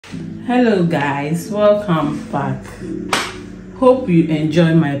Hello guys, welcome back. Hope you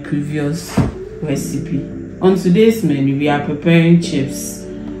enjoy my previous recipe. On today's menu we are preparing chips,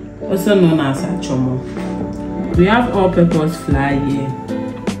 also known as Achomo. We have all-purpose flour here,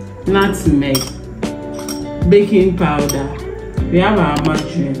 nutmeg, baking powder, we have our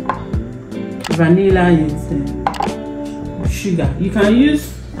margarine, vanilla incense, sugar. You can use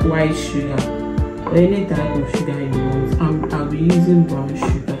white sugar or any type of sugar you want. I'll be using brown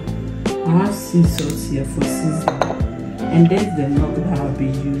sugar. I have sea salt here for seasoning, and there's the milk that I'll be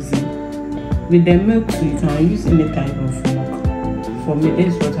using. With the milk too, you can use any type of milk. For me,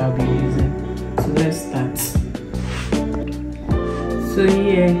 this is what I'll be using. So let's start. So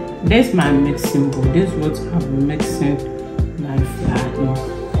here, there's my mixing bowl. This is what I'll be mixing my flour in.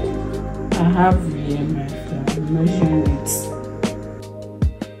 I have here my flour. I'm measuring it.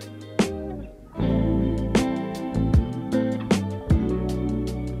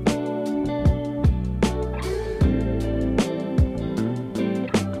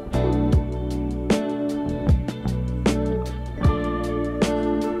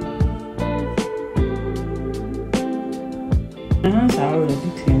 My hands are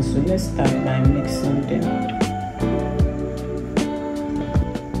already clean, so let's start by mixing them.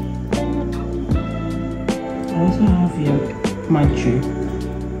 I also have here margarine.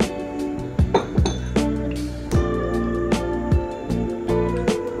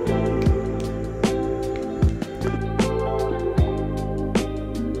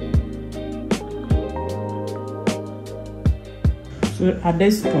 So at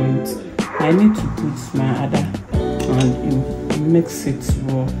this point, I need to put my other hand in. Mix it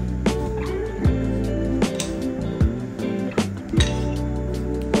well.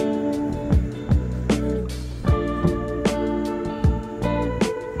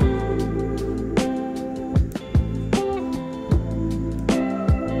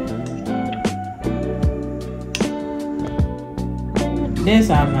 There's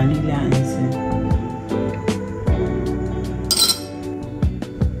our vanilla incense.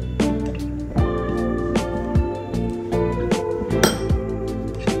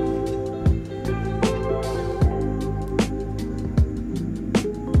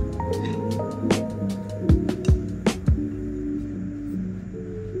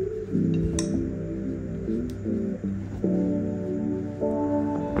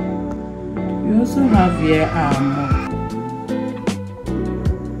 We also have here our milk.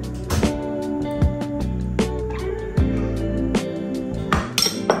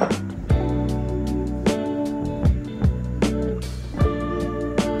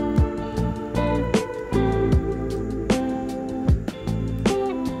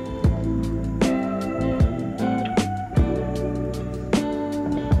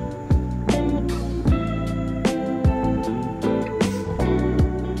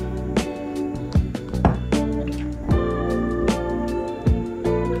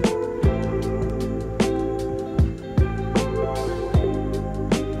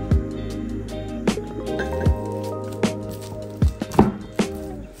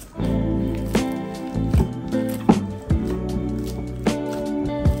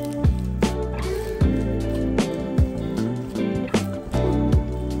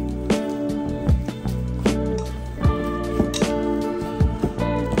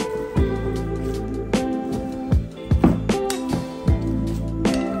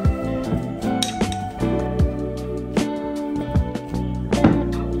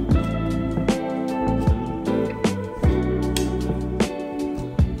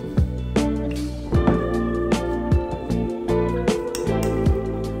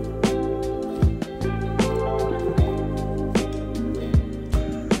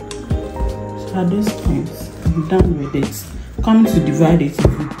 At this point, I'm done with it. Come to divide it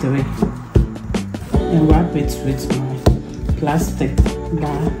into three and wrap it with my plastic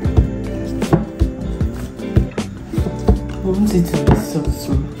bag. I want it to be so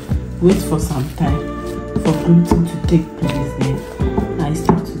small. Wait for some time for gluten to take place. Then I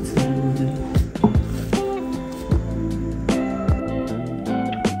start to remove it.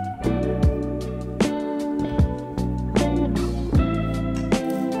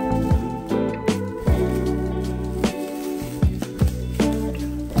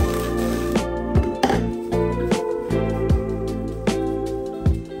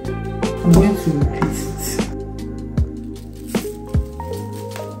 I'm going to repeat it.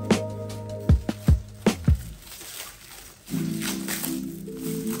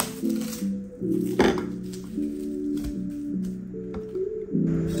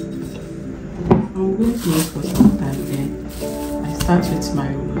 I'm going to wait for some time, then I start with my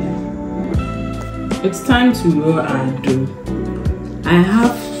roller. It's time to roll our dough. I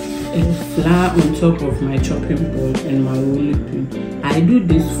have a flour on top of my chopping board and my rolling pin. I do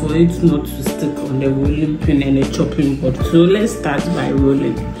this for it not to stick on the rolling pin and the chopping board. So let's start by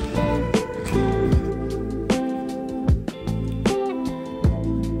rolling.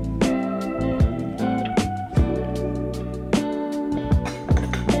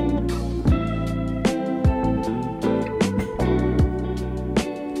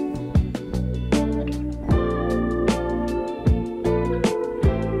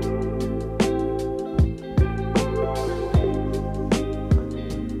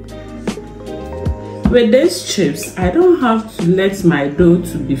 With these chips, I don't have to let my dough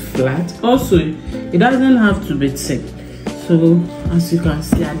to be flat. Also, it doesn't have to be thick. So, as you can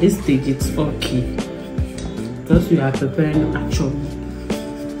see at this stage, it's okay because we are preparing Achomo.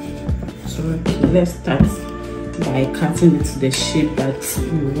 So, okay, let's start by cutting it to the shape that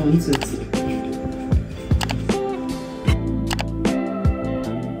we want it.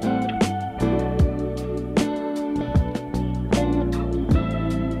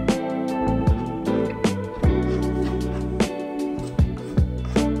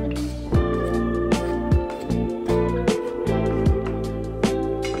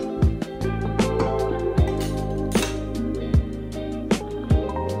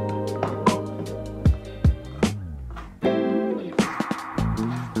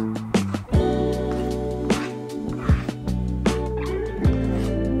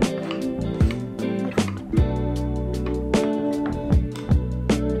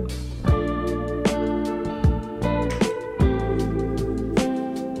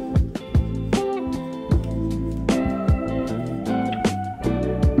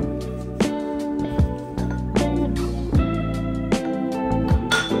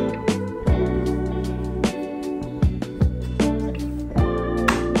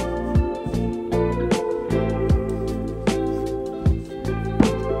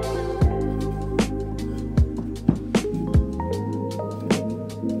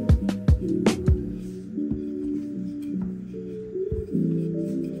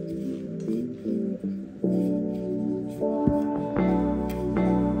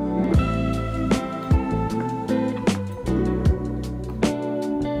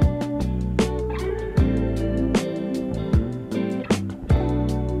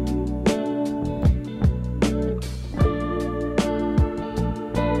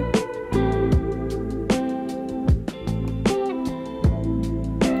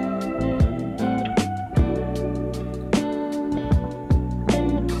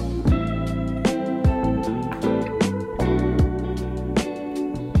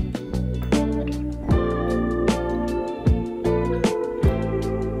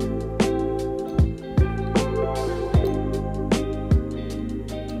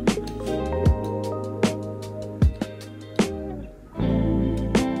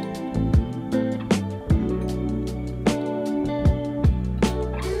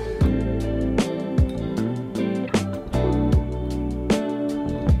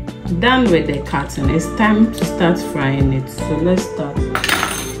 Done with the cutting, it's time to start frying it. So let's start.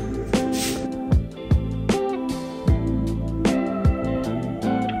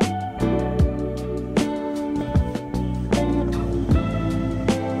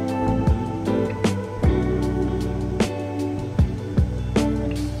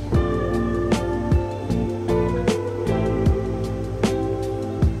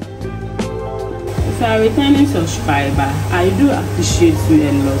 If you are a returning subscriber, I do appreciate you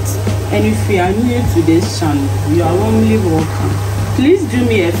a lot. And if you are new to this channel, you are warmly welcome. Please do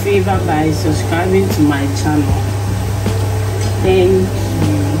me a favor by subscribing to my channel. Thank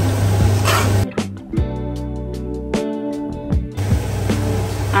you.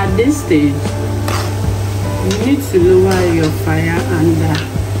 At this stage, you need to lower your fire under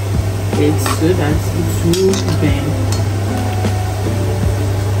it so that it won't burn.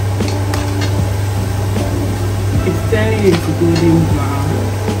 It's turning into golden brown.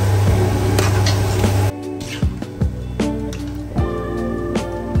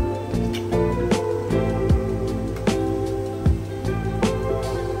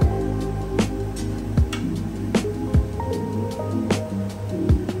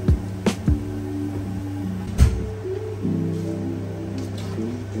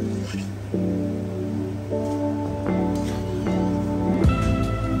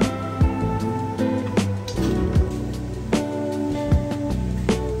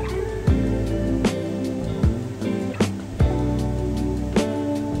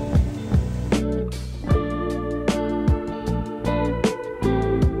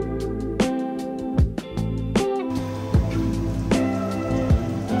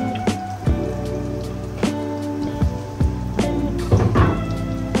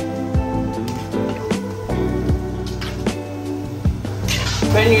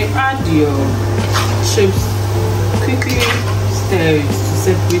 When you add your chips, quickly stir it to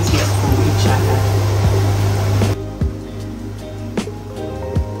separate it from each other.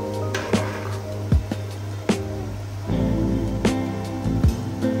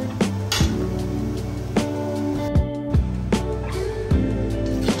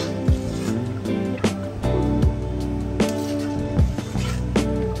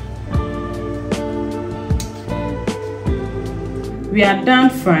 We are done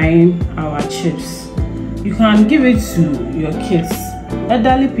frying our chips. You can give it to your kids.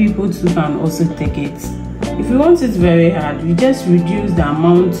 Elderly people too can also take it. If you want it very hard, you just reduce the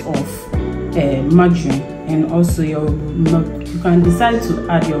amount of margarine and also your milk. You can decide to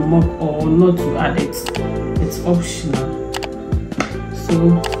add your milk or not to add it. It's optional.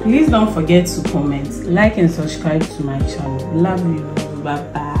 So please don't forget to comment, like and subscribe to my channel. Love you. Bye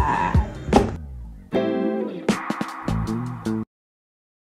bye.